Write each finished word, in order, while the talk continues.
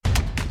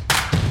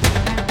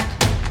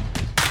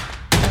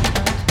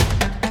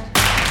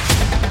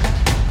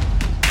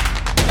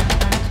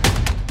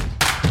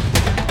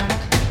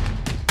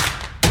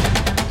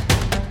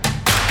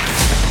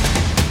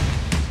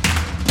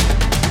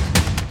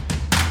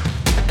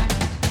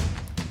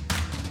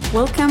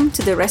Welcome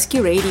to the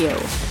Rescue Radio,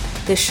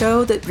 the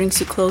show that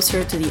brings you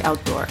closer to the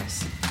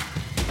outdoors.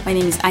 My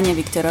name is Ania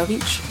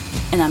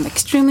Viktorovich, and I'm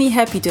extremely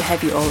happy to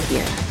have you all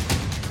here.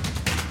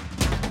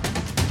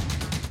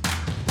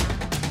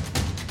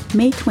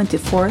 May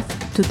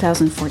 24th,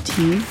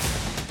 2014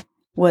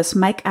 was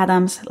Mike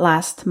Adams'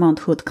 last Mount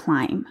Hood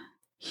climb.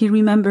 He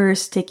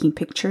remembers taking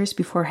pictures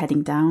before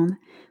heading down,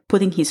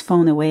 putting his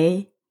phone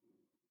away,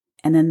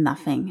 and then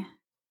nothing.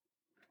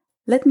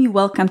 Let me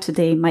welcome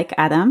today Mike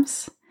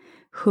Adams,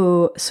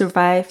 who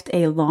survived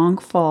a long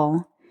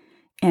fall,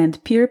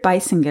 and Pierre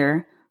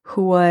Beisinger,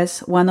 who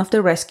was one of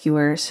the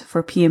rescuers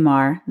for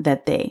PMR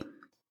that day.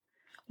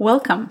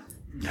 Welcome.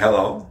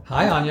 Hello.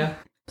 Hi, Anya.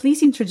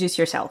 Please introduce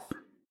yourself.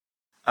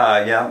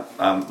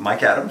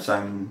 Mike Adams.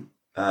 I'm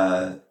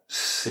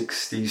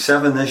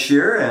 67 this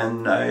year,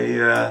 and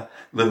I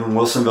live in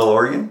Wilsonville,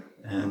 Oregon,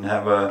 and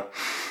have a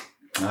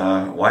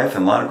wife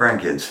and a lot of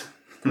grandkids.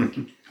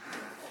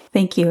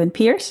 Thank you. And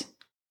Pierce?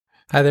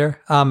 Hi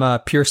there. I'm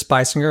Pierce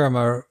Beisinger. I'm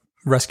a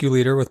rescue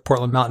leader with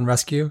Portland Mountain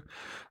Rescue.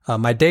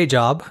 My day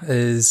job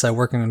is I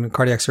work in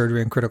cardiac surgery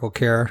and critical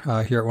care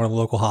here at one of the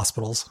local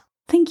hospitals.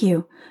 Thank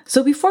you.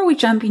 So before we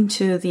jump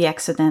into the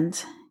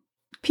accident,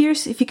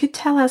 Pierce, if you could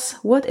tell us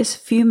what is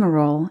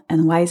fumarole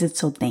and why is it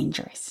so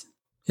dangerous?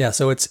 Yeah,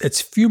 so it's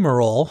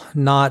fumarole,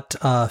 not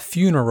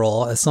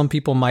funeral, as some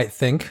people might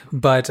think.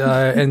 But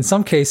in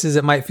some cases,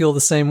 it might feel the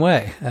same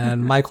way.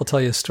 And Mike will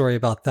tell you a story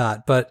about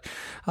that. But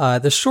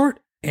the short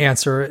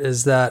answer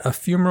is that a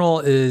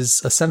fumarole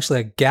is essentially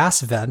a gas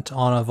vent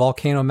on a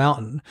volcano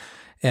mountain.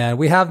 And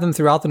we have them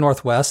throughout the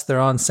Northwest. They're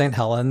on St.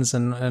 Helens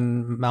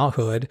and Mount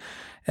Hood.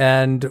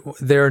 And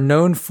they're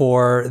known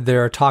for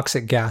their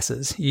toxic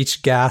gases. Each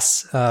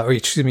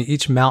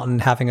mountain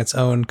having its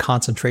own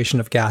concentration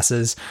of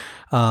gases,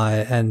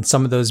 and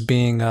some of those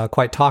being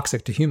quite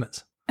toxic to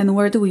humans. And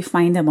where do we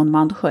find them on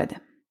Mount Hood?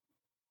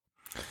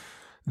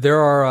 There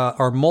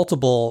are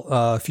multiple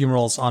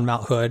fumaroles on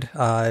Mount Hood.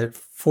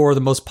 For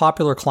the most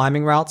popular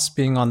climbing routes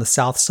being on the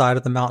south side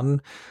of the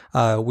mountain,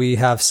 we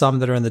have some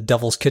that are in the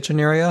Devil's Kitchen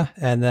area,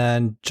 and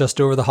then just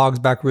over the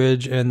Hogsback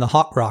Ridge in the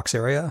Hot Rocks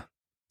area.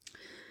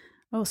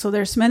 Oh, so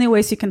there's many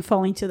ways you can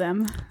fall into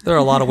them. There are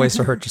a lot of ways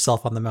to hurt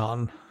yourself on the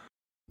mountain.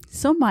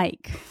 So,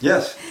 Mike.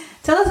 Yes.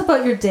 Tell us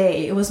about your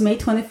day. It was May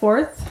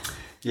 24th?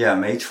 Yeah,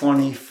 May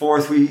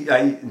 24th.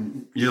 I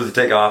usually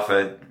take off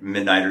at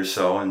midnight or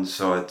so, and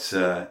so it's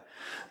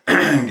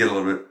get a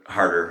little bit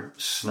harder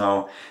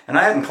snow. And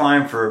I hadn't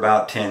climbed for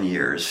about 10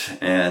 years,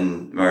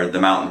 or the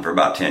mountain for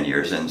about 10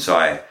 years, and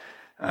so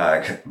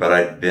but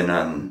I'd been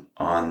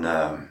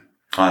on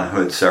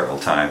Hood several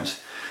times,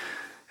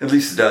 at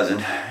least a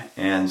dozen.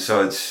 And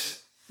so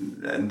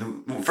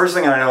the first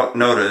thing I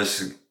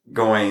notice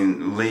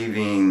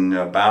leaving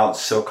about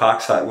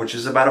Silcox Hut, which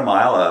is about a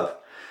mile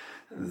up,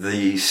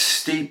 the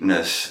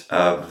steepness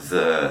of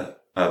the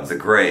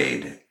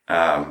grade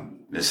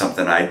is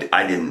something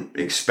I didn't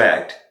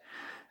expect.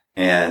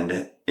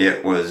 And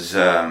it was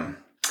all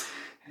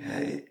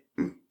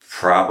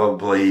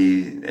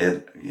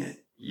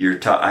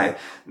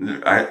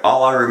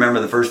I remember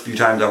the first few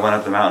times I went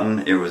up the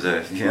mountain, it was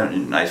a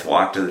nice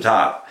walk to the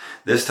top.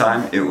 This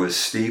time it was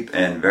steep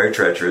and very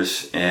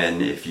treacherous,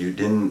 and if you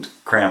didn't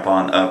cramp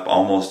on up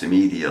almost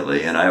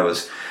immediately, and I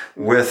was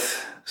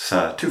with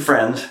two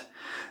friends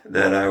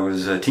that I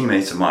was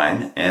teammates of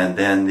mine, and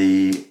then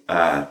the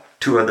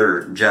two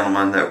other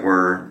gentlemen that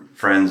were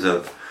friends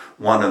of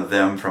one of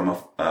them from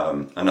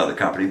another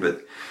company,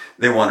 but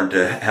they wanted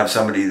to have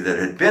somebody that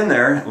had been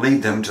there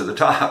lead them to the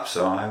top,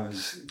 so I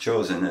was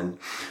chosen, and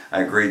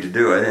I agreed to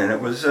do it, and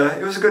it was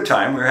a good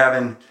time. We were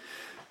having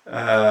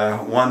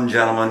one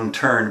gentleman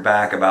turned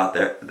back about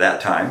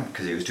that time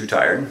because he was too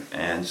tired,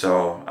 and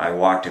so I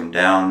walked him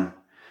down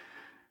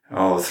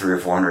 300 or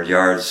 400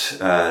 yards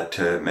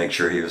to make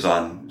sure he was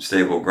on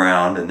stable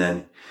ground, and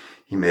then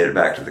he made it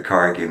back to the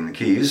car. I gave him the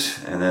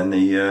keys, and then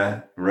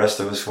the rest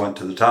of us went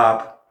to the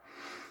top,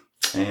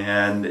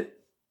 and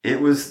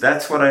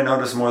that's what I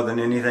noticed more than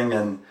anything.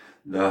 And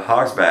the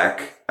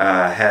Hogsback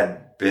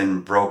had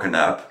been broken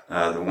up.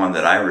 The one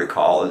that I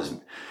recall is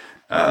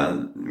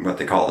what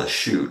they call a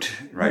chute,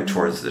 right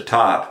towards the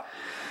top.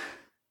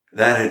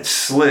 That had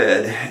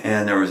slid,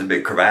 and there was a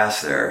big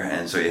crevasse there,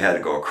 and so you had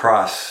to go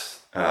across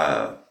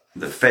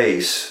the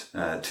face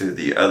to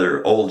the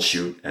other old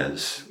chute,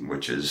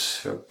 which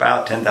is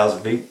about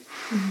 10,000 feet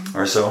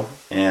or so.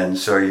 And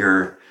so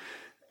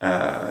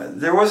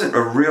there wasn't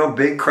a real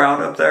big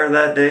crowd up there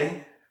that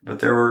day, but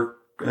there were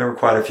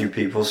quite a few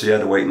people, so you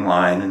had to wait in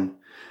line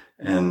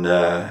and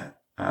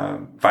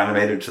finally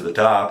made it to the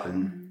top,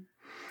 and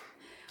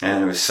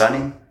it was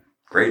sunny,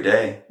 great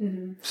day.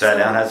 Mm-hmm. Sat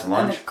down, had some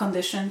lunch. And the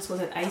conditions, was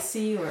it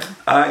icy or?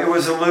 It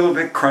was a little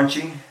bit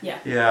crunchy. Yeah.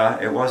 Yeah,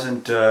 it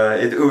wasn't.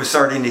 It was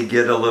starting to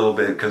get a little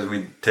bit because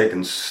we'd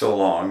taken so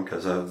long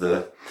because of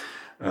the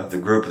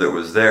group that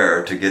was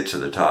there to get to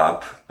the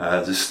top.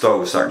 The snow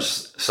was starting to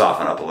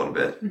soften up a little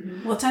bit.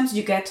 Mm-hmm. What time did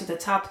you get to the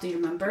top? Do you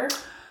remember?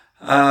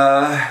 We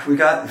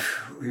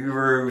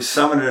were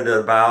summited at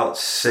about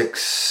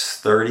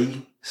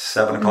 6:30,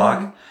 7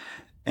 o'clock.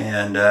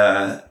 And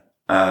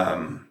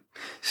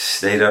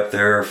Stayed up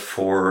there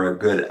for a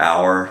good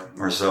hour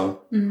or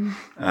so,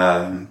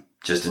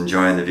 just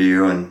enjoying the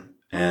view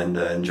and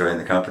enjoying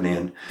the company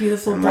and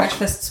beautiful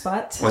breakfast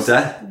spot. What's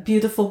that?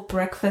 Beautiful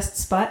breakfast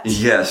spot.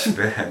 Yes,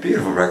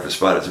 beautiful breakfast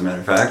spot, as a matter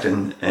of fact,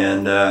 and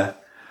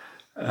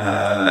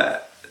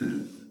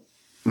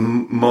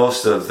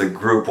most of the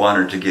group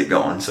wanted to get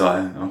going,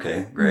 so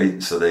okay,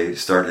 great. So they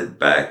started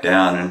back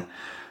down, and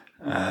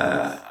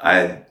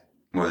I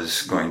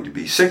was going to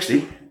be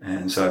 60,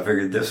 and so I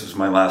figured this was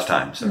my last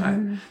time. So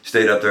I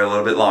stayed up there a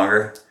little bit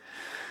longer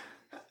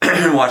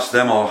and watched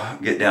them all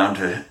get down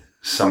to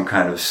some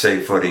kind of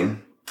safe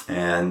footing,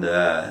 and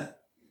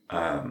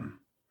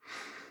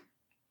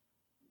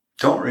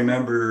don't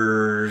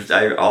remember.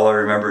 All I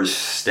remember is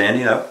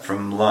standing up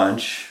from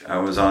lunch. I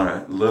was on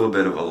a little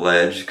bit of a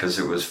ledge because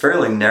it was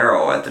fairly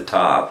narrow at the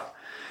top,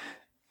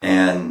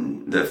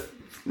 and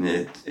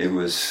it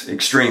was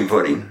extreme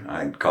footing,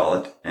 I'd call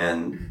it.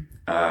 And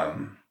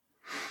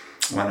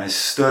when I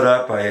stood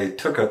up, I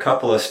took a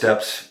couple of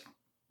steps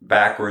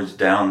backwards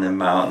down the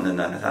mountain, and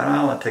then I thought,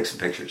 I'll take some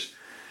pictures.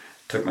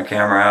 Took my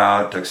camera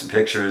out, took some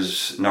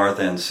pictures north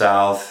and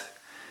south,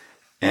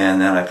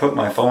 and then I put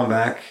my phone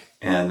back.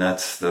 And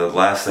that's the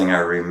last thing I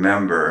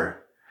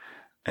remember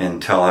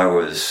until I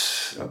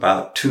was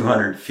about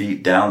 200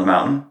 feet down the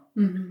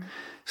mountain,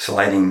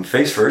 sliding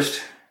face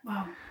first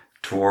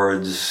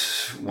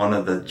towards one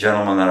of the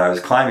gentlemen that I was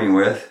climbing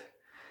with.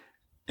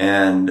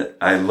 And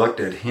I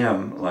looked at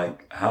him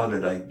like, how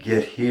did I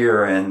get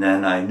here? And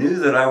then I knew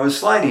that I was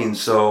sliding.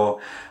 So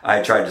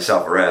I tried to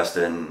self-arrest.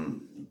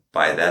 And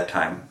by that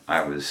time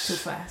I was too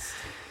fast.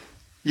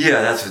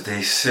 Yeah, that's what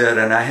they said.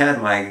 And I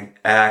had my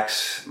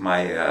axe,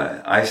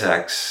 my ice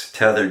axe,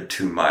 tethered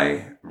to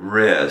my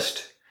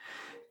wrist.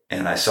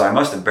 And I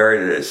must have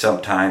buried it at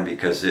some time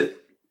because it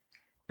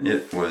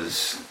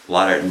was a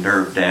lot of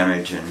nerve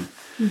damage and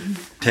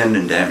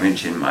tendon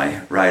damage in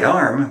my right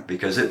arm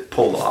because it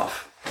pulled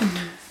off.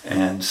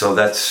 And so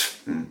that's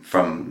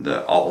from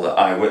all the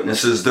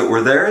eyewitnesses that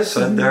were there.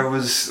 Said there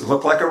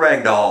looked like a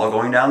rag doll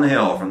going down the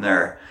hill from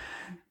there,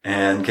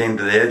 and came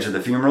to the edge of the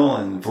fumarole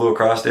and flew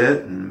across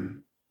it,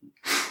 and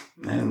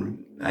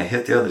I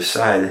hit the other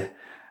side.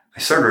 I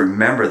sort of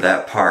remember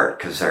that part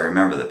because I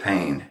remember the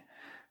pain.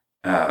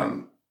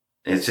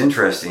 It's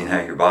interesting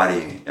how your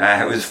body.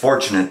 I was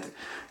fortunate.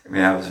 I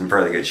mean, I was in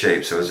fairly good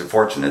shape, so it was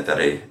fortunate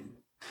that I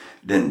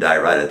didn't die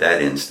right at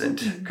that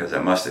instant, because I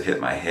must have hit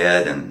my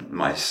head and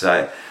my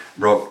side,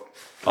 broke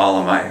all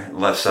of my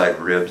left side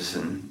ribs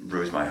and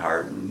bruised my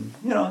heart, and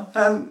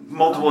had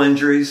multiple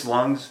injuries,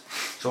 lungs,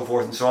 so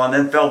forth and so on.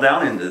 Then fell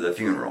down into the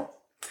fumarole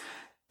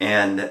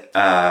and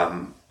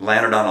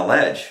landed on a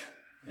ledge,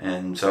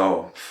 and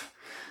so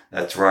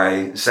that's where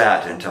I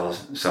sat until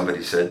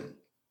somebody said,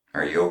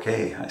 "Are you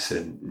okay?" I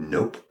said,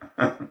 "Nope."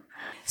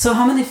 So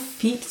how many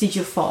feet did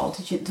you fall?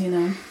 Do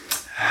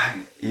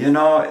you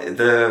know?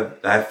 The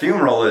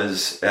fumarole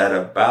is at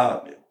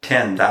about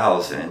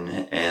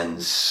 10,000,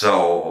 and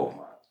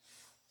so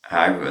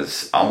I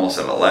was almost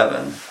at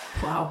 11.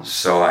 Wow.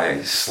 So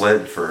I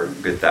slid for a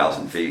good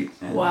 1,000 feet.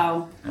 And,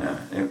 wow. Yeah,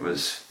 it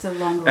was. It's a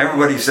long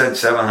everybody said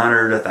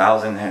 700,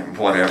 1,000,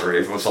 whatever.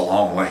 It was a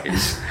long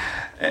ways.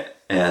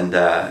 And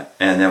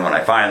then when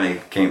I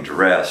finally came to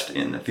rest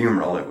in the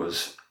fumarole, it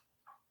was.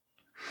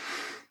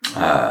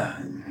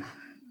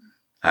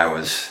 I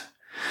was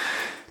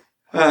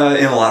in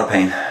a lot of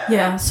pain.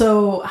 Yeah.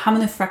 So how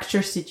many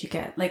fractures did you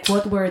get? Like,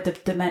 what were the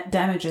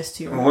damages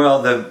to your...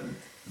 Well, the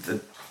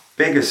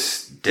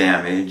biggest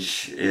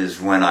damage is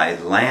when I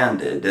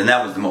landed, and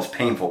that was the most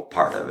painful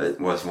part of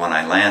it, was when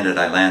I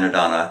landed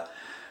on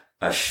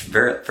a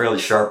fairly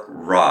sharp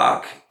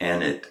rock,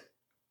 and it,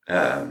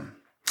 I'll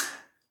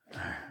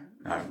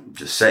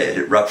just say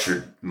it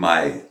ruptured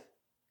my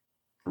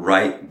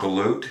right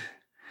glute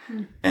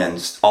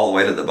and all the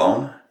way to the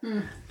bone.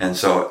 And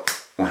so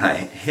when I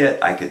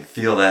hit, I could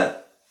feel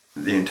that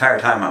the entire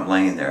time I'm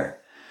laying there.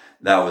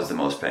 That was the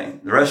most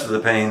pain. The rest of the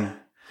pain,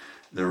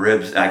 the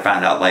ribs, I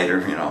found out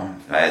later,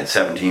 I had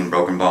 17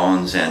 broken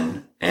bones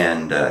and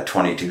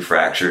 22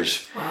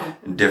 fractures. Wow.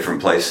 In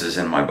different places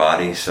in my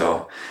body.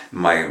 So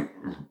my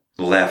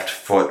left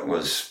foot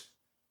was,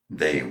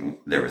 they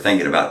were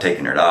thinking about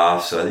taking it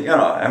off. So,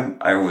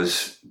 I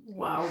was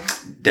wow.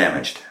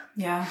 damaged.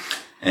 Yeah.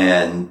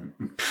 And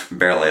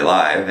barely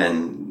alive.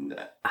 And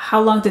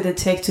how long did it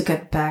take to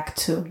get back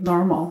to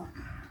normal?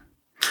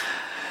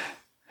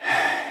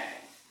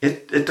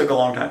 It took a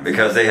long time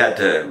because they had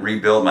to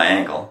rebuild my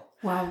ankle.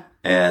 Wow.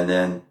 And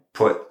then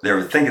they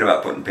were thinking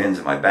about putting pins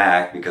in my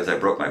back because I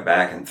broke my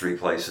back in 3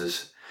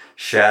 places,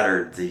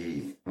 shattered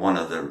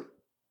shattered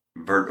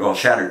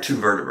 2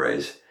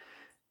 vertebrae.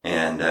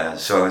 And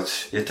so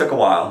it took a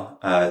while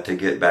to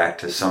get back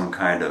to some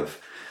kind of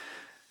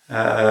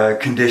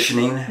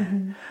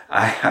conditioning.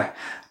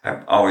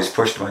 I've always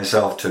pushed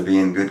myself to be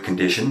in good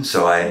condition,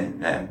 so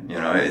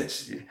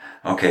it's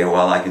okay.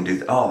 Well, I can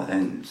do.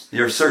 And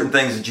there are certain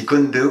things that you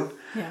couldn't do.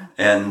 Yeah.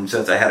 And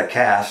since I had a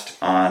cast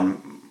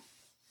on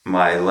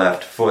my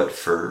left foot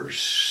for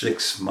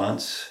 6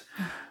 months,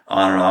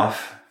 on and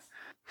off.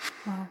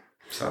 Wow.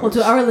 So well,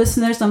 to our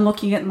listeners, I'm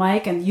looking at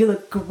Mike, and you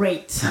look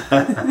great.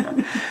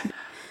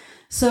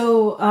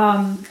 So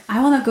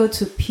I want to go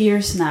to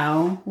Pierce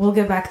now. We'll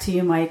get back to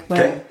you, Mike. But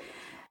okay.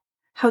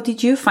 how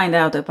did you find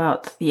out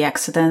about the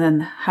accident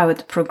and how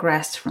it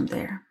progressed from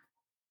there?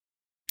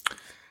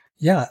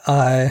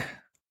 Yeah,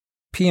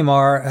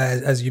 PMR,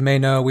 as you may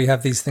know, we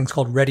have these things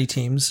called ready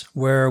teams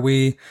where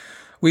we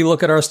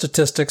look at our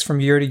statistics from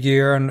year to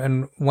year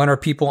and when are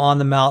people on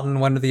the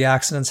mountain, when are the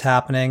accidents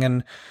happening,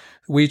 and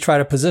we try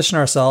to position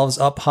ourselves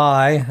up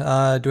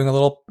high, doing a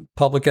little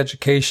public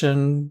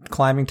education,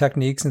 climbing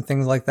techniques and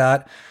things like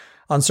that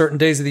on certain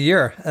days of the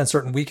year and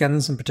certain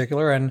weekends in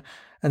particular. And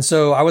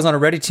so I was on a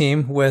ready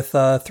team with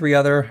 3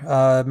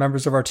 other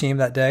members of our team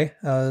that day.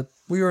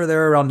 We were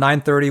there around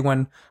 9:30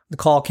 when the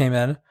call came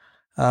in,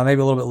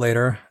 maybe a little bit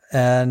later.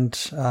 And,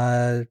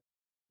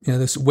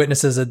 these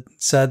witnesses had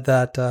said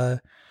that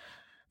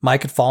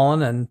Mike had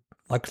fallen and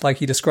like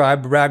he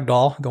described,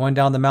 ragdoll going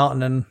down the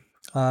mountain. And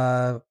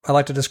I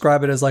like to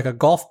describe it as like a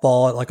golf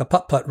ball at like a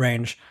putt-putt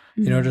range,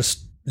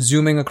 just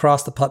zooming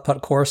across the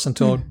putt-putt course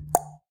until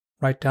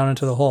right down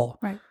into the hole.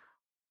 Right.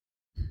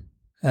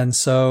 And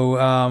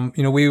so,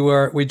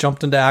 we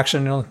jumped into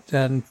action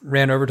and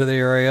ran over to the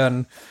area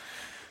and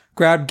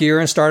grabbed gear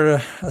and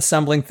started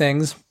assembling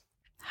things.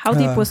 How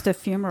deep was the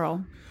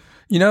fumarole?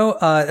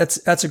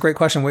 That's a great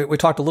question. We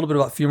talked a little bit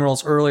about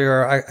fumaroles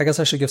earlier. I guess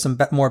I should give some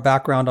more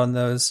background on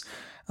those.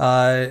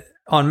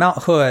 On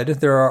Mount Hood,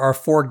 there are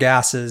 4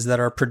 gases that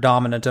are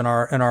predominant in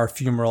our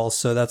fumaroles.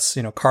 So that's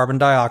carbon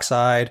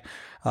dioxide,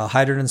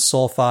 hydrogen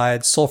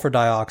sulfide, sulfur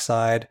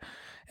dioxide,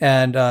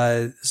 and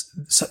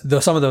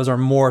some of those are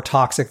more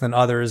toxic than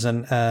others.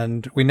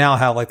 And we now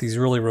have like these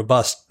really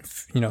robust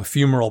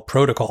fumarole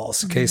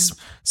protocols in case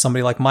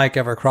somebody like Mike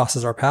ever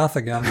crosses our path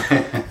again.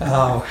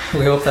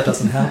 We hope that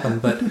doesn't happen,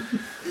 but.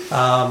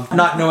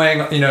 Not knowing,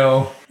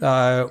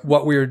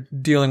 what we were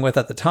dealing with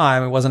at the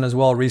time, it wasn't as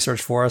well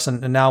researched for us.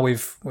 And now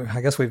we've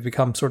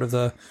become sort of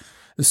the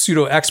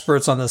pseudo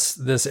experts on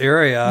this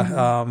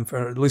area,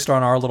 for at least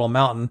on our little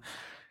mountain.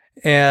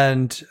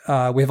 And,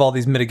 we have all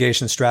these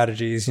mitigation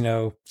strategies,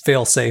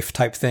 fail safe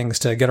type things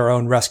to get our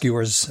own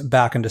rescuers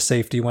back into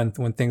safety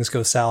when things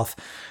go south,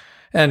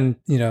 and,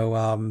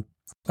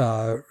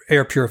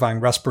 air purifying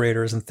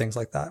respirators and things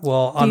like that.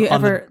 Well,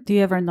 do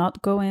you ever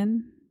not go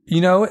in?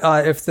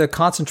 If the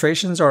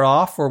concentrations are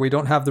off or we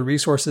don't have the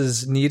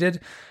resources needed,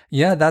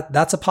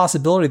 that's a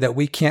possibility that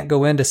we can't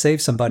go in to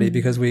save somebody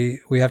because we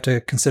have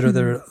to consider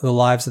the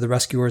lives of the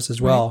rescuers as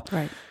well.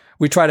 Right.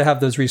 We try to have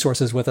those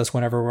resources with us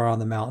whenever we're on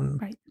the mountain.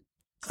 Right.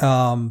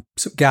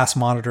 So gas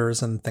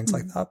monitors and things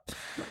like that.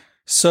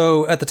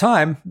 So at the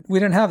time, we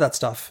didn't have that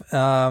stuff.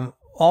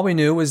 All we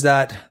knew was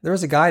that there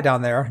was a guy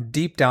down there,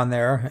 deep down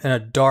there, in a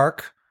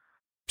dark,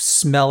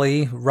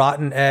 smelly,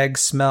 rotten egg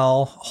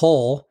smell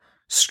hole,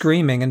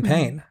 screaming in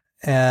pain.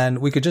 And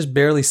we could just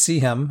barely see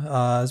him. It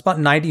was about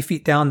 90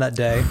 feet down that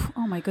day.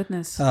 Oh my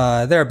goodness.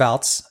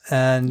 Thereabouts.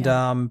 And,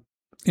 the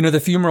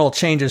fumarole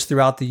changes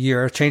throughout the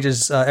year. It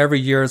changes every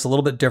year. It's a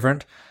little bit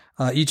different.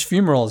 Each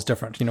fumarole is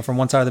different, from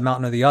one side of the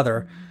mountain or the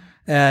other.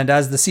 And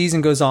as the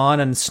season goes on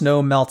and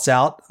snow melts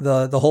out,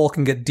 the hole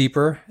can get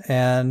deeper,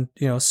 and,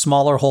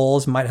 smaller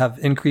holes might have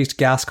increased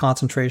gas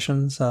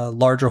concentrations.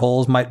 Larger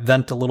holes might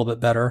vent a little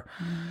bit better.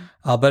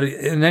 But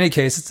in any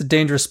case, it's a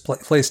dangerous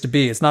place to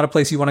be. It's not a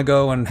place you want to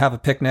go and have a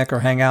picnic or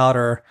hang out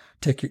or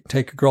take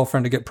your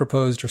girlfriend to get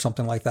proposed or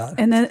something like that.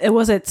 And then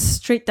was it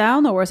straight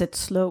down or was it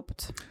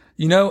sloped?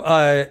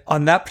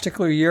 On that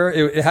particular year,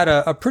 it had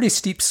a pretty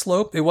steep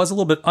slope. It was a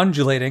little bit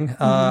undulating.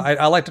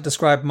 I like to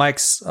describe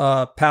Mike's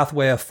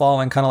pathway of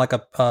falling kind of like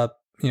a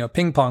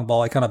ping pong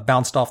ball. He kind of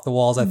bounced off the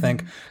walls, I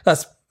think.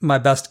 That's my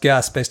best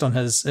guess based on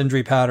his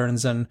injury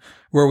patterns and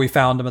where we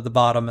found him at the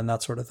bottom and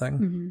that sort of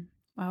thing.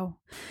 Wow.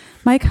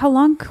 Mike, how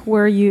long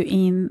were you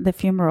in the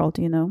fumarole?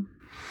 Do you know?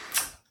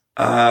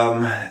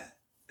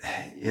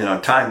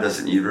 Time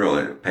doesn't, you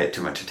really pay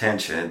too much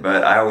attention,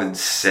 but I would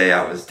say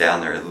I was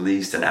down there at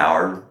least an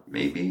hour,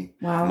 maybe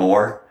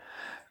more.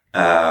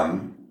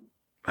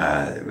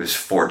 It was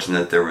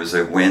fortunate there was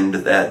a wind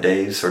that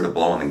day, sort of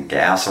blowing the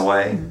gas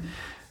away.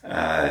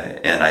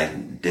 And I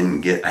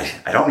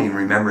don't even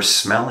remember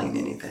smelling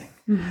anything.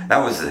 That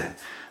was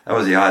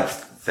the odd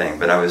thing,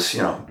 but I was,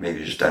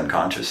 maybe just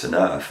unconscious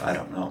enough. I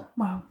don't know.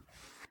 Wow.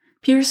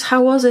 Pierce,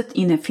 how was it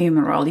in a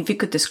fumarole, if you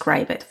could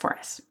describe it for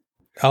us?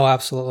 Oh,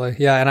 absolutely.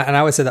 Yeah. And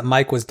I would say that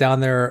Mike was down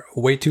there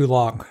way too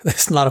long.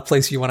 It's not a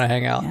place you want to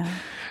hang out. Yeah.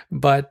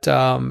 But,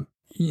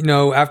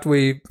 after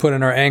we put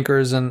in our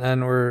anchors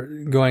and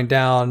we're going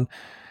down,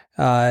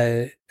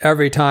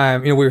 every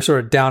time, we were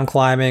sort of down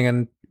climbing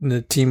and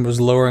the team was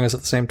lowering us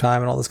at the same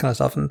time and all this kind of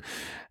stuff.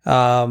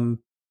 And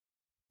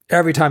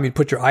every time you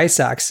put your ice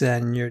axe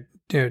in,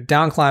 you're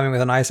down climbing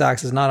with an ice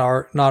axe is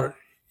not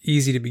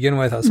easy to begin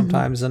with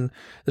sometimes. And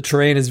the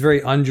terrain is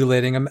very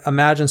undulating.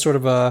 Imagine sort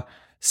of a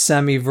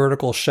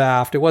semi-vertical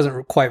shaft. It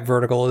wasn't quite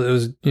vertical. It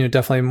was,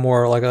 definitely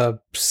more like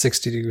a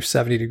 60 to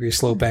 70 degree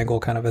slope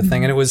angle kind of a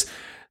thing. And it was,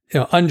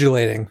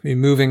 undulating,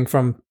 moving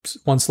from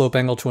one slope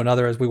angle to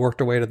another as we worked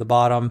our way to the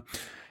bottom.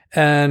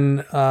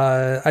 And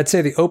I'd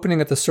say the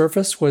opening at the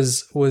surface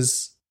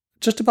was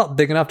just about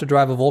big enough to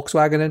drive a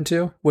Volkswagen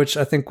into, which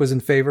I think was in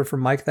favor for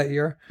Mike that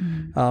year.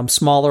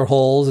 Smaller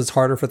holes, it's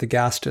harder for the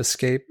gas to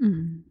escape.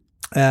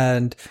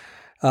 And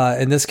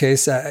in this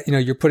case,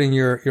 you're putting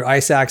your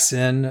ice axe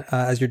in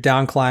as you're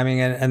down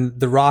climbing, and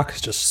the rock is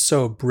just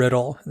so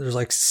brittle. There's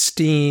like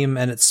steam,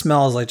 and it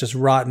smells like just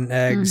rotten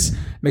eggs.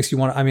 Makes you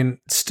want to, I mean,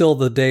 still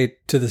to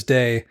this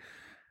day,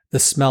 the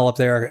smell up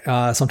there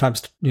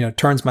sometimes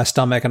turns my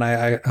stomach, and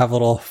I have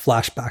little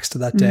flashbacks to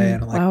that day,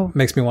 and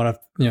makes me want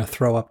to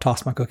throw up,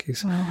 toss my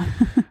cookies. Wow.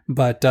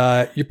 But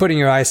you're putting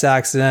your ice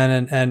axe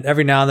in, and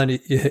every now and then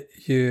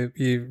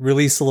you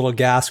release a little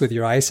gas with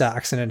your ice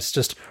axe, and it's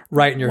just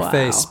right in your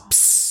face.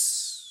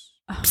 Psst,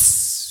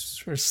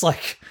 psst. It's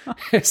like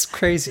it's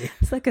crazy.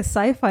 It's like a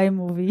sci-fi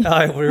movie.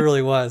 It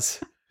really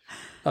was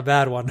a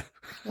bad one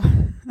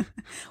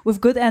with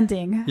good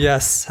ending.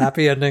 Yes,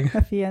 happy ending.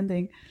 Happy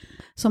ending.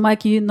 So,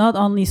 Mike, you not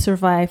only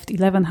survived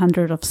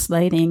 1,100 of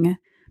sliding,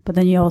 but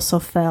then you also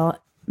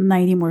fell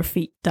 90 more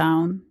feet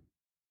down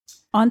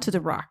onto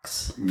the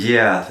rocks.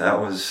 Yeah, that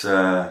was,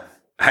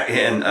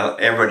 and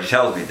everybody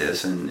tells me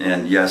this,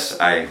 and yes,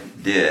 I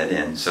did.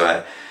 And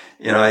so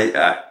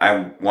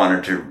I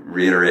wanted to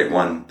reiterate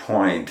one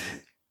point.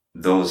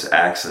 Those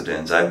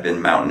accidents, I've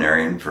been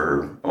mountaineering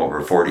for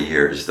over 40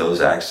 years. Those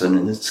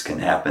accidents can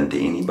happen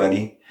to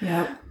anybody.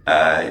 Yep.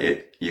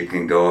 You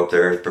can go up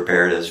there as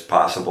prepared as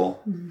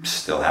possible.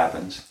 Still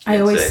happens. I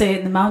always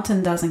say the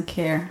mountain doesn't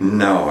care.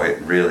 No,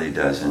 it really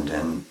doesn't.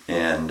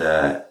 And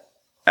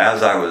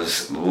as I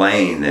was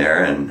laying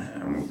there,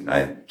 and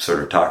I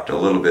sort of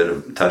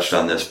touched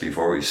on this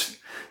before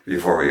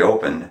we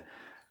opened.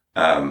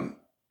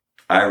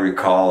 I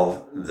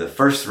recall the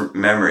first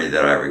memory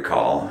that I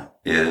recall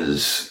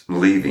is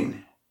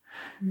leaving,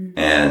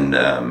 and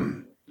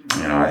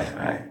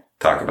I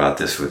talk about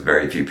this with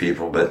very few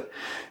people, but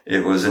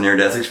it was a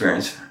near-death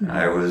experience.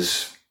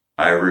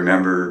 I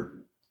remember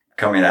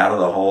coming out of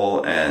the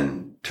hole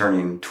and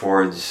turning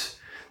towards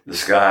the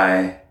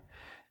sky,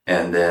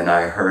 and then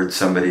I heard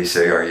somebody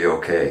say, "Are you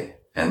okay?"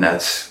 And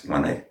that's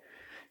when I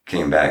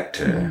came back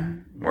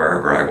to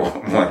wherever I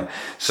went.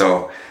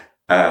 So,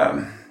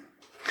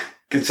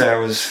 could say I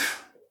was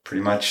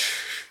pretty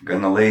much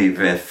going to leave.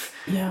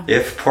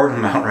 If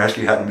Portland Mountain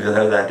Rescue hadn't been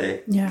there that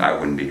day, I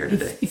wouldn't be here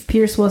today. If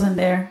Pierce wasn't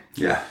there.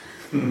 Yeah.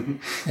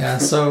 Yeah.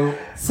 So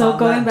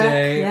going back,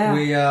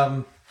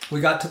 day,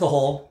 we got to the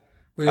hole.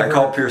 I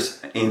call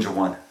Pierce Angel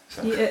One.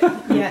 So.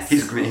 Yes.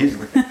 He's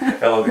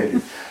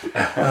elevated.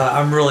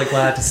 I'm really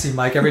glad to see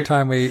Mike. Every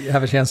time we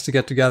have a chance to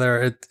get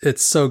together,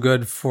 it's so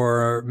good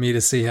for me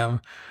to see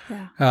him.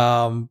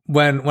 Yeah.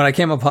 When I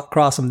came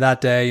across him that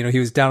day, he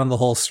was down in the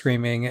hole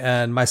screaming,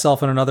 and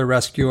myself and another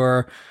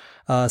rescuer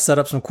set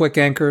up some quick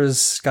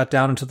anchors, got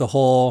down into the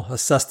hole,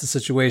 assessed the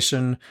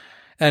situation.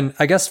 And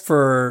I guess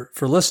for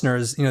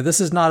listeners,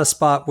 this is not a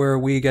spot where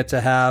we get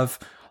to have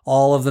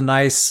all of the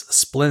nice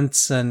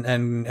splints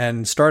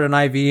and start an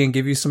IV and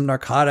give you some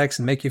narcotics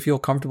and make you feel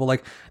comfortable.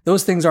 Like,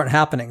 those things aren't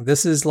happening.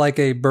 This is like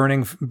a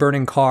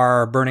burning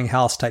car, burning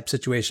house type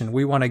situation.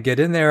 We want to get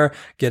in there,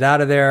 get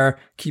out of there,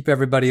 keep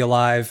everybody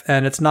alive,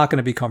 and it's not going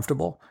to be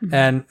comfortable.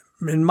 And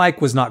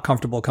Mike was not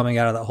comfortable coming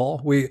out of that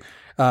hole. It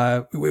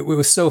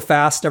was so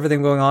fast,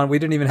 everything going on. We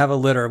didn't even have a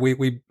litter.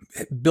 We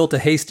built a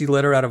hasty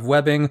litter out of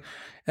webbing.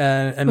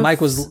 And Mike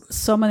was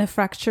so many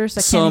fractures.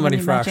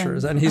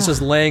 Fractures, and he's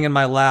just laying in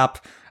my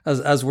lap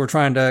as we're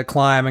trying to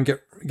climb and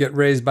get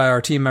raised by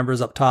our team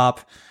members up top.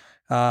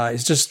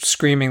 He's just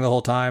screaming the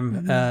whole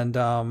time, and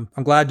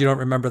I'm glad you don't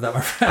remember that, my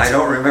friend. I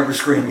don't remember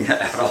screaming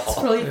at all.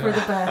 It's really for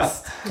the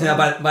best. Yeah,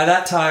 by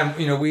that time,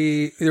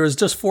 there was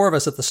just 4 of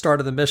us at the start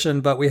of the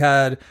mission, but we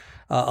had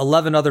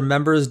 11 other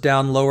members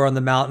down lower on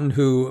the mountain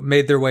who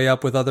made their way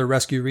up with other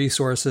rescue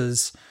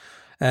resources,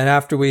 and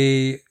after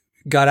we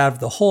got out of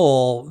the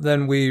hole,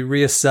 then we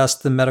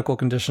reassessed the medical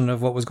condition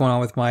of what was going on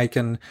with Mike,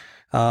 and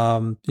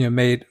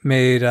made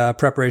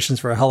preparations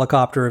for a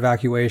helicopter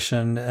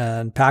evacuation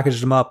and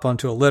packaged him up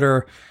onto a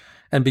litter,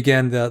 and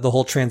began the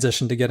whole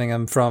transition to getting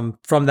him from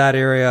that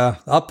area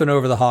up and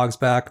over the Hog's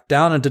Back,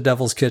 down into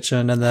Devil's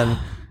Kitchen, and then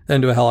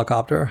into a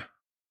helicopter.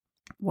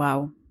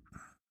 Wow,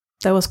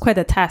 that was quite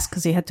a task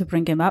because you had to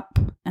bring him up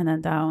and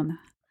then down.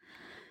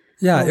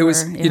 Yeah, it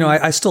was,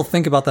 I still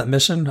think about that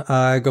mission.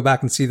 I go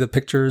back and see the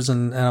pictures,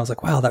 and I was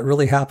like, wow, that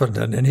really happened.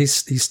 And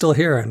he's still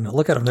here, and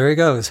look at him. There he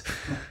goes.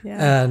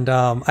 Yeah.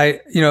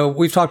 And,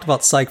 we've talked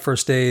about psych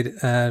first aid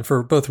and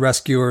for both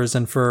rescuers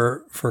and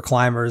for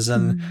climbers.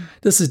 And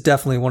this is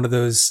definitely one of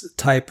those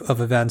type of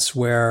events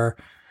where,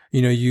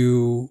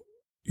 you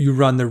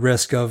run the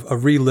risk of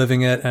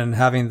reliving it and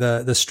having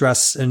the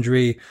stress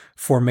injury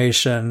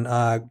formation,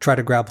 try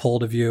to grab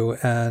hold of you.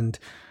 And,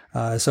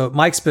 so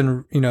Mike's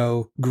been,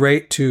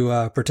 great to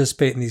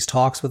participate in these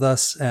talks with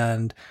us,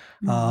 and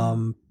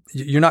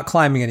you're not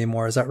climbing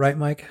anymore. Is that right,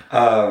 Mike?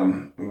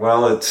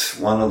 Well, it's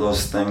one of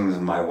those things.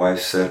 My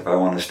wife said if I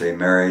want to stay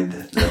married,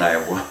 then I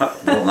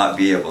will not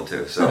be able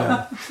to. So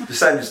I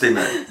decided to stay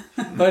married.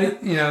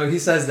 But, he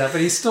says that,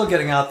 but he's still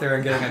getting out there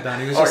and getting it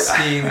done. He was just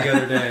skiing the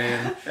other day.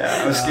 And,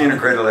 I was skiing at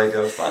Crater Lake. It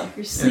was fun.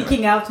 You're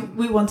sneaking out.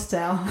 We won't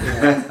tell.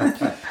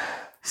 Yeah.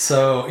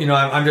 So,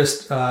 I'm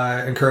just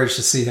encouraged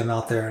to see him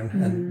out there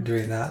and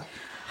doing that.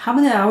 How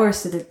many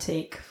hours did it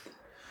take?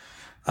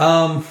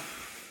 I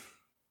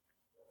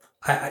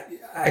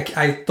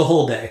the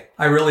whole day.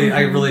 I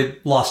really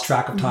lost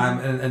track of time,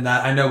 and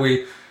that I know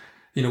we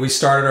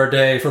started our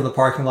day from the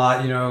parking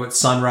lot, at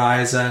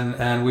sunrise,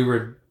 and we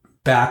were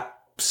back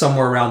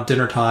somewhere around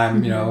dinner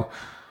time,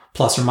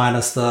 plus or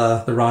minus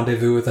the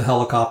rendezvous with the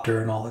helicopter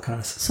and all that kind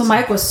of stuff. So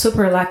Mike was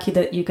super lucky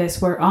that you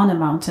guys were on a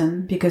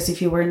mountain, because if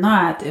you were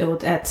not, it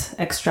would add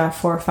extra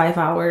 4 or 5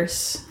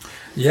 hours.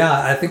 Yeah,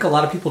 I think a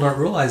lot of people don't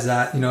realize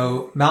that.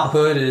 Mount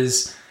Hood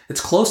it's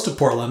close to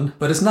Portland,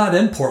 but it's not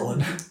in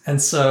Portland. And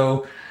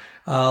so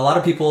a lot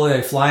of people,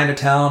 they fly into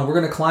town, we're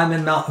going to climb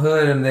in Mount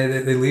Hood, and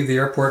they leave the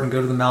airport and go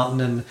to the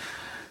mountain. And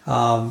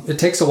it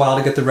takes a while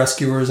to get the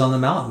rescuers on the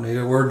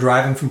mountain. We're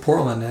driving from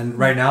Portland, and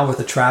right now with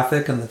the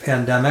traffic and the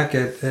pandemic,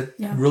 it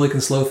really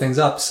can slow things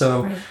up.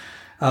 So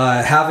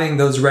having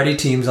those ready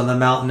teams on the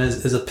mountain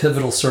is a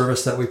pivotal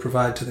service that we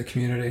provide to the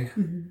community.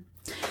 Mm-hmm.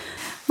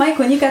 Mike,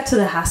 when you got to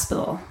the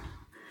hospital,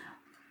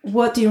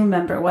 what do you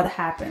remember? What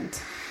happened?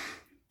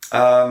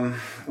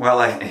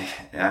 Well,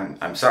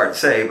 I'm sorry to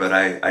say, but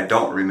I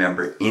don't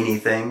remember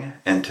anything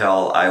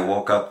until I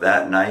woke up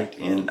that night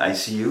in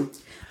ICU.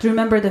 Do you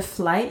remember the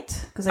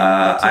flight? Because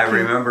I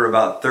remember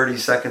about 30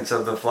 seconds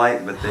of the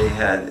flight, but they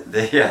had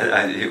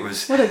it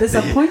was what a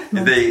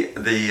disappointment.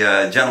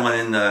 The gentleman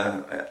in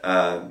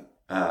the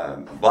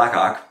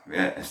Blackhawk.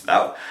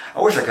 I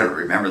wish I could have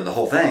remembered the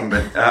whole thing,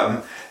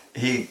 but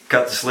he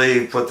cut the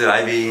sleeve, put the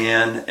IV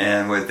in,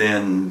 and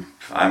within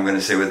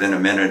a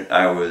minute,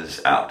 I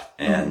was out.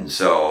 And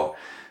so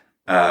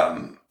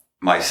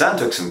my son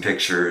took some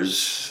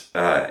pictures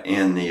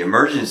in the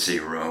emergency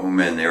room,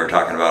 and they were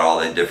talking about all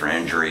the different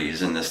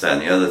injuries and this, that,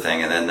 and the other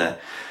thing. And then,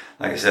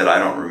 like I said, I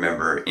don't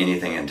remember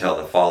anything until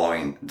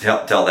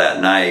till that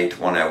night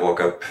when I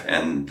woke up,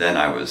 and then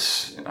I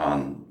was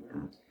on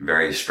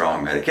very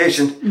strong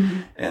medication.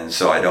 Mm-hmm. And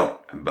so I don't,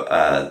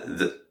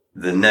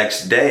 the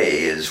next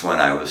day is when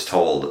I was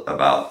told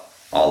about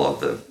all of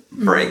the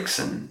breaks.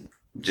 And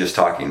just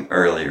talking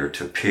earlier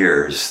to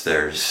peers,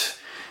 there's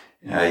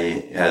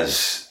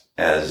as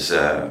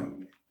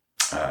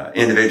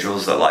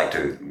individuals that like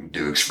to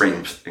do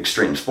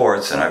extreme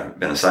sports, and I've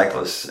been a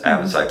cyclist,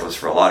 avid cyclist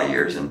for a lot of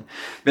years, and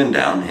been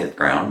down, hit the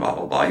ground, blah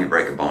blah blah. You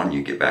break a bone,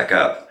 you get back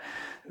up.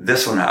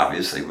 This one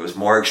obviously was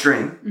more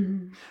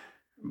extreme,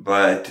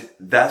 but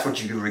that's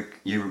what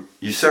you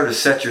sort of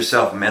set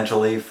yourself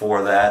mentally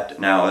for that.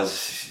 Now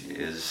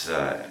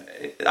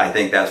I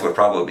think that's what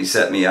probably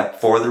set me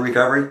up for the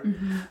recovery,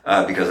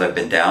 because I've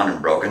been down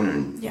and broken,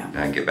 and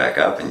I get back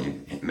up, and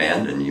you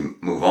mend and you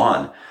move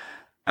on.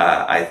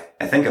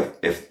 I think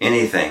if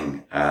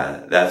anything,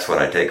 that's what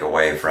I take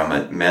away from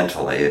it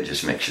mentally. It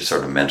just makes you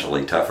sort of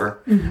mentally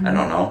tougher. I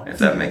don't know if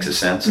that makes a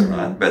sense or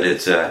not, but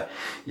it's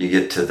you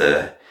get to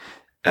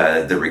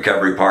the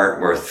recovery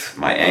part with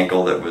my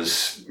ankle that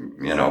was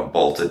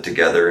bolted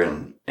together,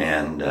 and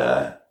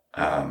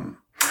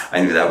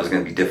I knew that was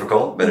going to be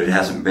difficult, but it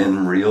hasn't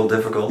been real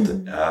difficult.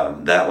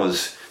 That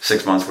was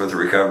 6 months worth of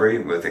recovery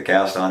with a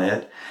cast on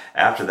it.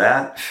 After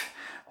that,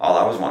 all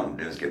I was wanting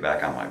to do is get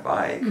back on my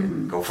bike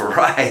and go for a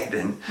ride.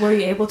 And were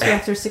you able to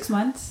after 6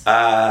 months?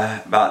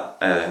 About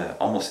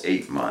almost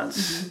 8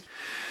 months.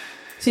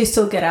 So you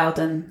still get out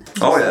and...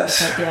 Oh,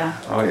 yes. Yeah.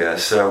 Oh,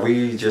 yes.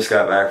 We just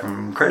got back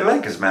from Crater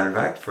Lake, as a matter of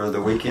fact, for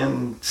the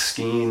weekend,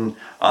 skiing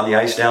on the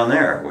ice down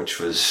there, which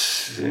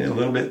was a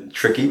little bit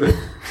tricky, but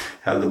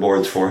had the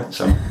boards for it,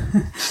 so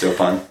still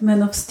fun.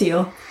 Men of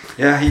Steel.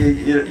 Yeah,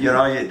 you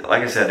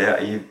like I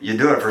said, you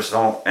do it for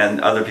so,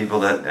 and other people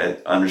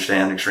that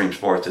understand extreme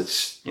sports.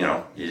 It's you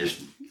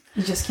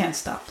just can't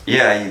stop.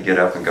 Yeah, you get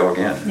up and go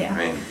again. Yeah. I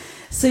mean,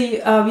 so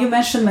you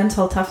mentioned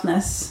mental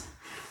toughness.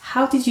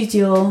 How did you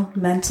deal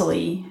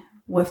mentally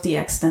with the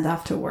accident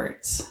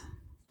afterwards?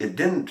 It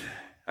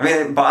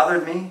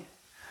bothered me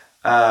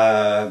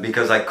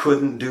because I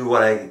couldn't do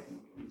what I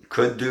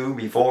could do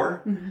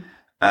before,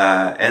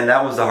 and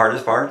that was the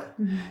hardest part.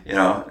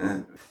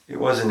 It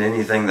wasn't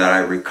anything that I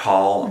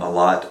recall a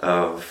lot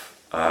of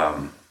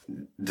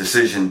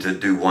decision to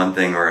do one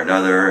thing or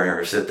another,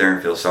 or sit there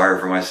and feel sorry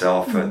for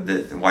myself.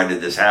 Why did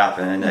this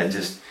happen?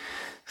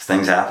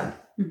 Things happen,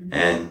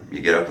 and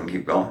you get up and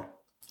keep going.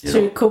 So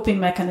your coping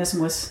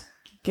mechanism was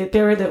get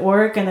buried at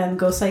work and then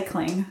go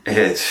cycling.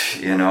 It's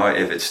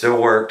if it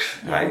still worked,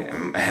 I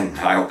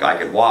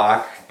could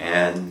walk,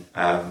 and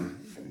a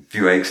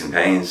few aches and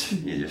pains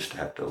you just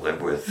have to live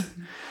with.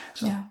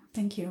 So. Yeah,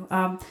 thank you.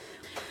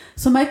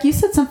 So Mike, you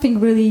said something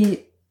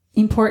really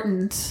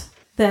important,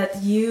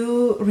 that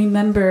you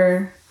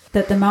remember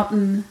that the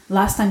mountain,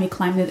 last time you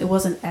climbed it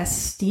wasn't as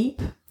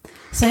steep.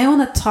 So I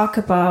want to talk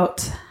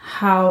about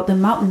how the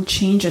mountain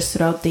changes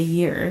throughout the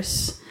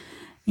years.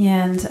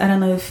 And I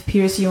don't know if,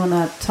 Piers, you want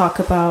to talk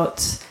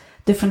about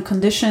different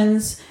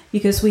conditions,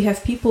 because we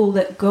have people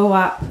that go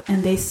up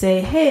and they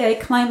say, hey, I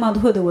climbed Mount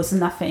Hood, it was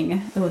nothing.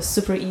 It was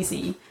super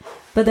easy.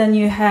 But then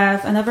you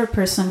have another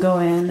person go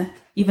in,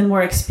 even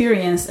more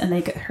experienced, and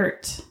they get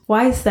hurt.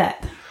 Why is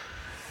that?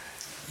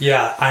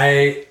 Yeah,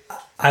 I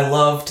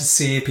love to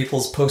see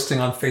people's posting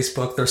on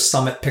Facebook their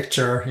summit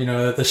picture,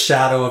 the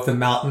shadow of the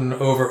mountain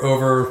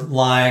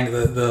overlying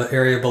the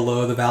area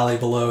below, the valley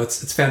below.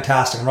 It's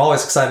fantastic. I'm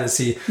always excited to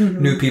see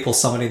new people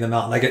summiting the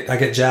mountain. I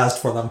get jazzed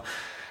for them.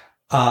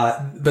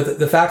 But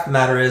the fact of the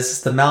matter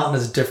is the mountain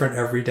is different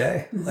every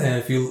day.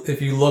 And if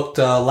you looked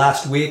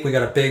last week, we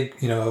got a big,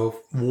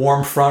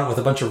 warm front with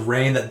a bunch of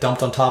rain that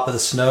dumped on top of the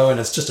snow, and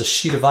it's just a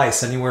sheet of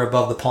ice anywhere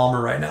above the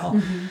Palmer right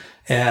now.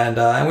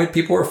 And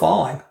people were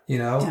falling,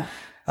 Yeah.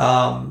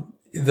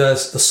 The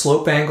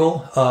slope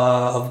angle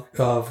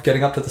of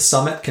getting up to the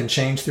summit can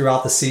change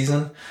throughout the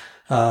season.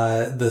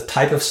 The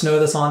type of snow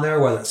that's on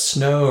there, whether it's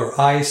snow or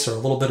ice or a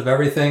little bit of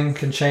everything,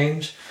 can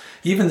change.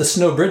 Even the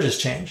snow bridges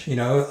change,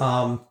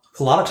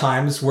 a lot of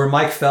times where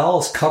Mike fell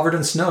is covered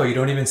in snow. You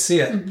don't even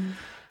see it.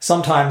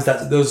 Sometimes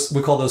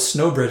we call those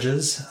snow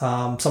bridges.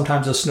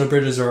 Sometimes those snow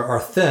bridges are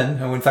thin.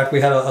 And in fact,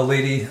 we had a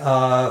lady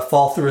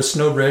fall through a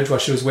snow bridge while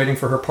she was waiting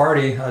for her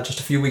party just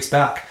a few weeks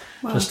back.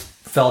 Wow. Just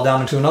fell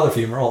down into another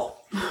fumarole.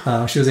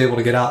 She was able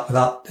to get out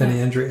without any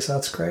injury, so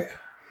that's great.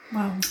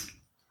 Wow.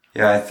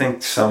 Yeah, I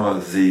think some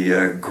of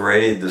the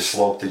grade, the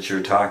slope that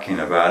you're talking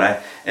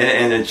about,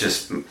 and it's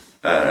just an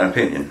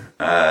opinion.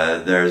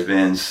 There's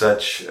been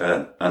such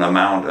an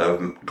amount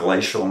of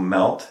glacial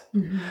melt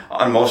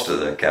on most of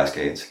the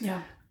Cascades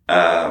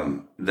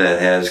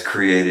that has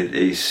created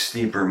a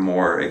steeper,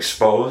 more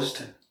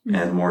exposed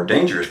and more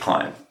dangerous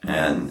climb.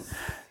 And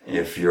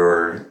if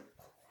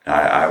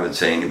I would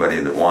say anybody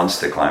that wants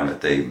to climb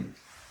it, they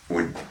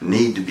would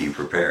need to be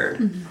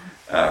prepared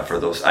for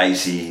those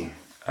icy,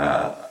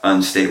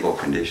 unstable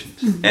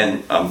conditions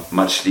and a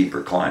much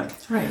steeper climb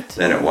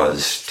than it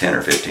was 10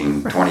 or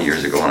 15, 20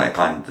 years ago when I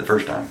climbed the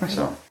first time.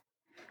 So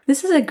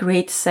this is a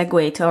great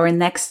segue to our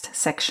next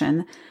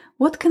section.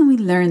 What can we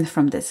learn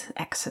from this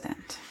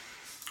accident?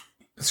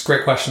 It's a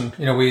great question.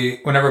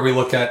 Whenever we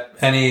look at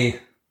any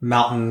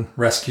mountain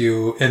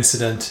rescue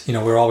incident,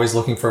 we're always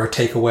looking for a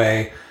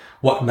takeaway.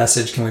 What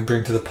message can we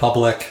bring to the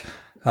public?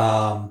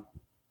 I'm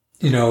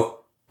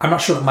not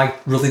sure that Mike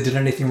really did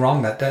anything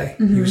wrong that day.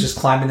 He was just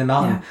climbing the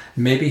mountain. Yeah.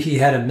 Maybe he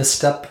had a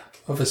misstep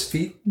of his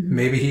feet.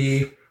 Maybe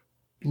he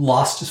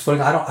lost his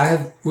footing.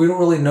 We don't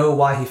really know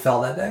why he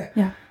fell that day.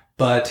 Yeah.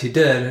 But he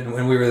did,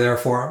 and we were there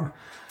for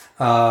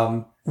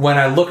him. When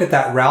I look at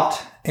that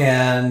route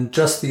and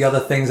just the other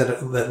things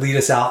that lead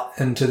us out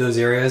into those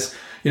areas,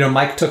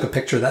 Mike took a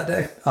picture that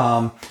day.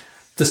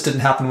 This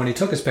didn't happen when he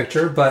took his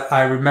picture, but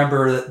I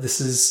remember that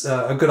this is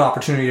a good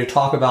opportunity to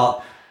talk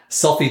about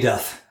selfie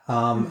death.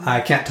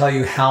 I can't tell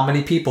you how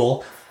many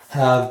people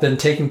have been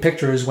taking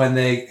pictures when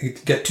they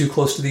get too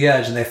close to the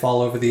edge and they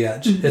fall over the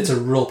edge. It's a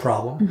real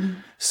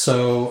problem.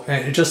 So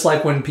just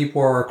like when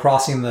people are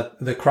crossing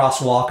the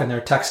crosswalk and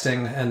they're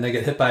texting and they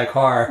get hit by a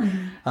car,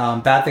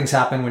 bad things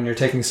happen when you're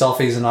taking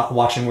selfies and not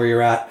watching where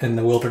you're at in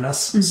the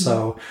wilderness.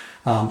 So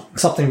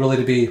something really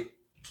to be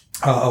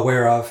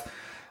aware of.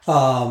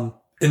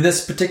 In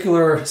this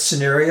particular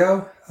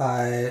scenario,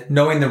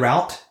 knowing the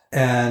route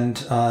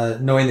and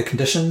knowing the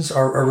conditions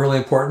are really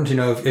important.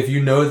 If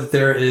you know that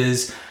there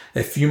is a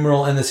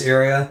fumarole in this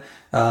area,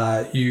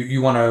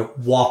 you want to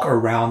walk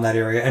around that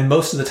area. And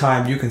most of the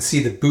time you can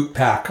see the boot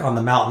pack on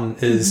the mountain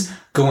is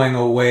going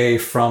away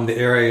from the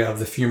area of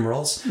the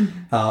fumaroles.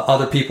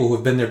 Other people who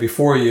have been there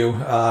before you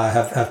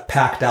have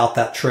packed out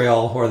that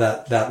trail or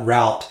that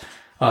route,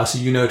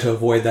 so to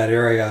avoid that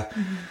area.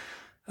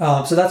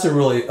 So that's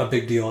a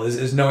big deal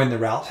is knowing the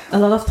route. A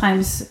lot of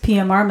times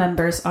PMR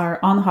members are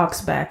on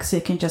Hogsback, so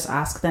you can just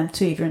ask them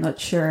too if you're not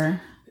sure.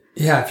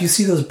 Yeah, if you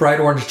see those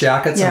bright orange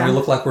jackets and we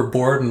look like we're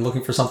bored and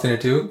looking for something to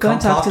do, come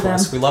talk to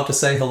us. We love to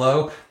say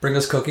hello, bring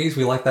us cookies.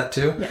 We like that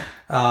too. Yeah.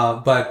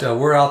 But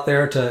we're out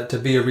there to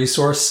be a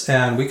resource,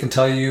 and we can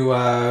tell you,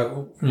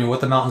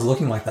 what the mountain's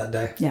looking like that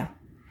day. Yeah.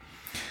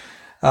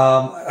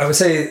 I would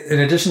say, in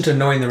addition to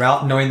knowing the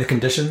route, knowing the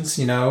conditions,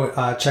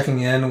 checking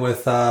in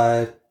with.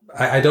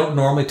 I don't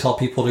normally tell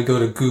people to go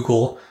to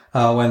Google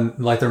when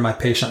they're my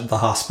patient at the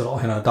hospital.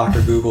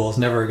 Dr. Google is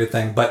never a good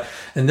thing. But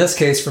in this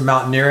case, for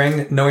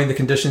mountaineering, knowing the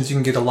conditions, you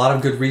can get a lot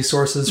of good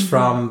resources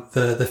from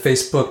the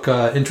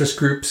Facebook interest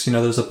groups.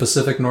 There's a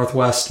Pacific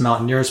Northwest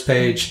Mountaineers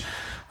page.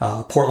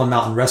 Portland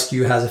Mountain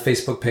Rescue has a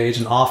Facebook page,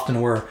 and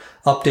often we're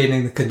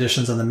updating the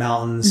conditions on the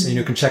mountains.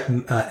 You can check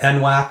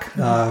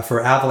NWAC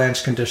for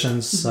avalanche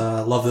conditions.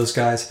 Love those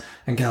guys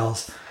and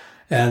gals.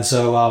 And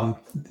so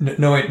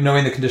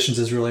knowing the conditions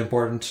is really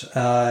important.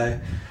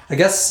 I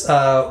guess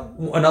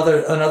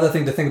another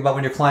thing to think about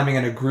when you're climbing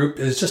in a group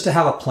is just to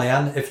have a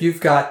plan. If you've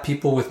got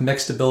people with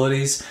mixed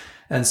abilities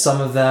and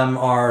some of them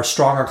are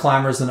stronger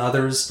climbers than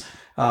others,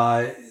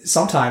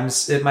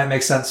 sometimes it might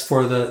make sense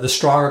for the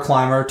stronger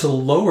climber to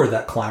lower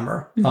that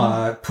climber,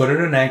 put it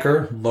in an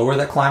anchor, lower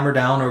that climber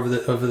down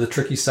over the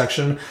tricky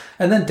section,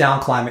 and then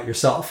down climb it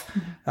yourself.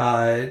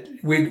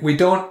 We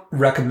don't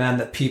recommend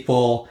that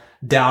people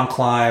down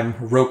climb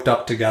roped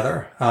up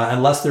together,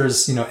 unless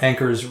there's,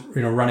 anchors,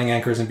 running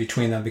anchors in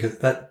between them, because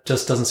that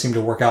just doesn't seem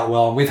to work out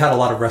well. And we've had a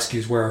lot of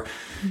rescues where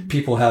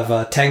people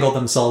have tangled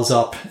themselves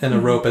up in a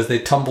rope as they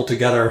tumble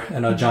together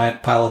in a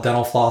giant pile of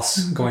dental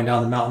floss going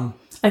down the mountain.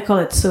 I call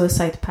it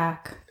suicide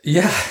pack.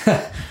 Yeah,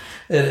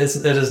 it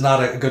is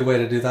not a good way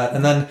to do that.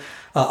 And then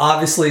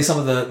obviously some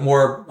of the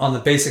more on the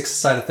basics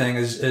side of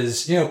things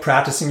is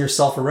practicing your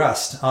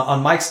self-arrest.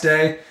 On Mike's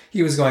day,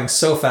 he was going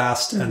so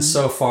fast and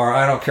so far.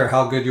 I don't care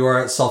how good you are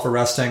at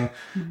self-arresting.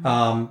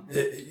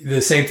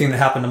 The same thing that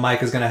happened to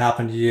Mike is going to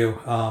happen to you.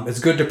 It's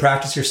good to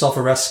practice your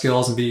self-arrest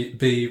skills and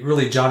be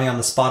really Johnny on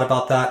the spot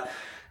about that.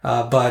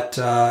 But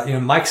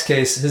in Mike's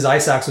case, his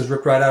ice axe was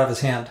ripped right out of his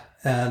hand.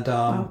 And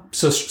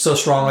so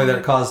strongly that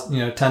it caused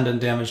tendon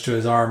damage to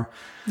his arm.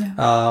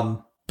 Yeah.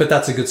 But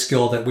that's a good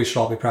skill that we should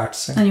all be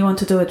practicing. And you want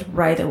to do it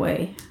right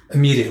away.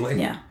 Immediately.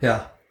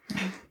 Yeah.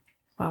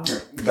 Wow.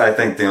 I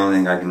think the only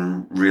thing I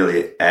can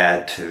really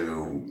add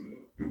to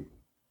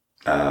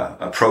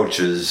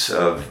approaches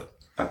of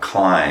a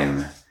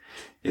climb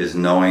is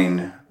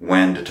knowing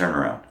when to turn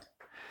around.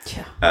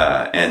 Yeah.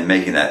 And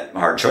making that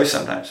hard choice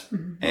sometimes.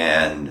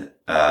 And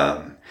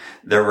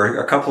there were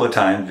a couple of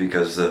times,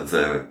 because of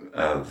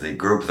the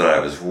group that I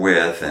was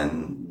with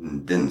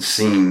and didn't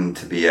seem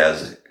to be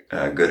as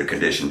good a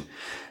condition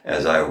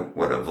as I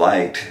would have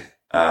liked,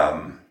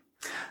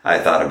 I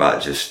thought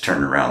about just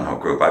turning around the whole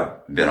group.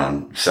 I've been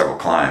on several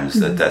climbs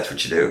that's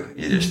what you do.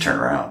 You just turn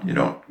around. You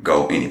don't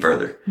go any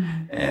further.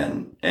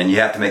 And you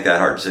have to make that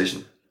hard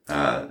decision.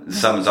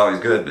 Something's always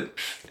good, but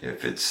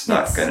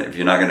if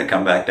you're not gonna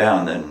come back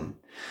down, then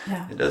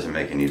it doesn't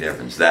make any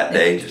difference. That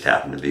day just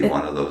happened to be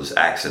one of those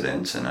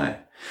accidents,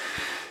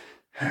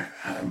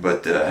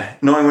 but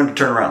knowing when to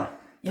turn around,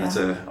 that's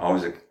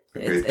always a good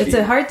key. It's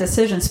a hard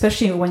decision,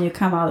 especially when you're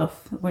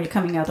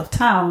coming out of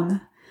town.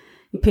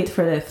 You paid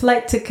for the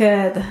flight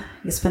ticket,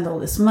 you spend all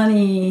this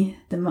money,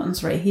 the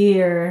mountain's right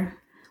here.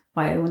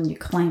 Why wouldn't you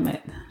climb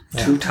it?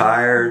 Too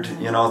tired,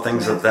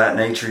 things of that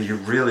nature. You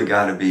really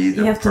got to be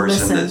the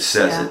person that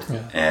says it,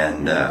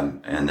 and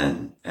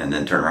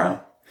then turn around.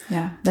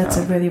 Yeah, that's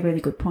a really,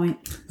 really good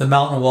point. The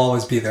mountain will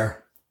always be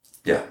there.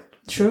 Yeah.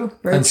 True.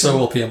 Very true. So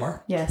will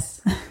PMR. Yes.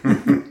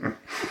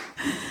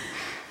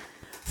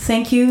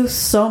 Thank you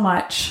so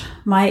much,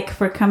 Mike,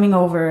 for coming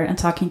over and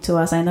talking to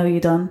us. I know you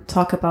don't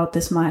talk about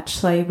this much,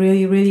 so I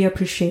really, really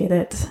appreciate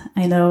it.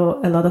 I know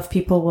a lot of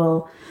people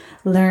will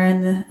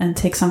learn and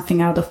take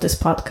something out of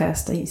this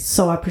podcast. I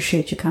so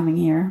appreciate you coming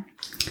here.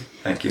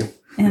 Thank you.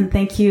 And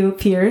thank you,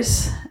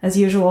 Piers, as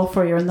usual,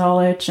 for your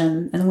knowledge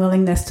and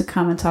willingness to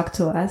come and talk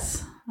to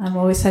us. I'm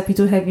always happy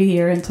to have you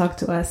here and talk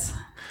to us.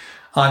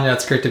 Anya,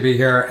 it's great to be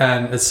here,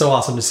 and it's so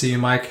awesome to see you,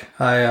 Mike.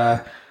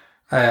 I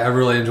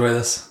really enjoy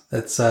this.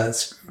 It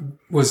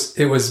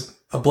was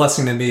a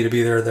blessing to me to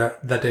be there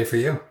that day for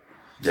you.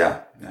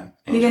 Yeah.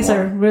 You guys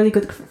are really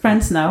good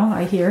friends now,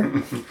 I hear.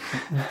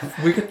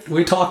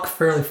 we talk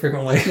fairly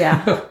frequently.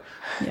 Yeah.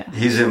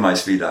 He's in my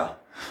speed dial.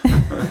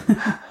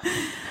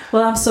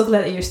 Well, I'm so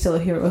glad that you're still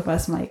here with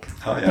us, Mike.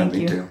 Oh yeah, Thank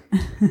me you. Too.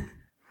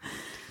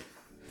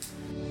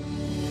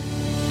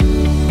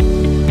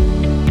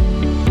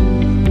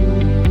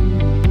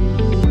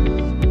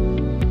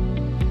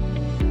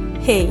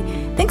 Hey,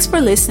 thanks for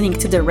listening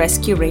to The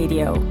Rescue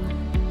Radio.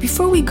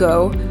 Before we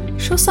go,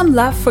 show some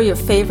love for your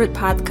favorite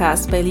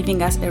podcast by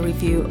leaving us a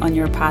review on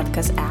your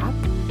podcast app,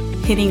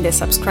 hitting the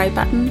subscribe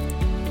button,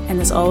 and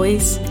as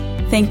always,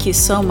 thank you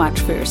so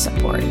much for your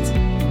support.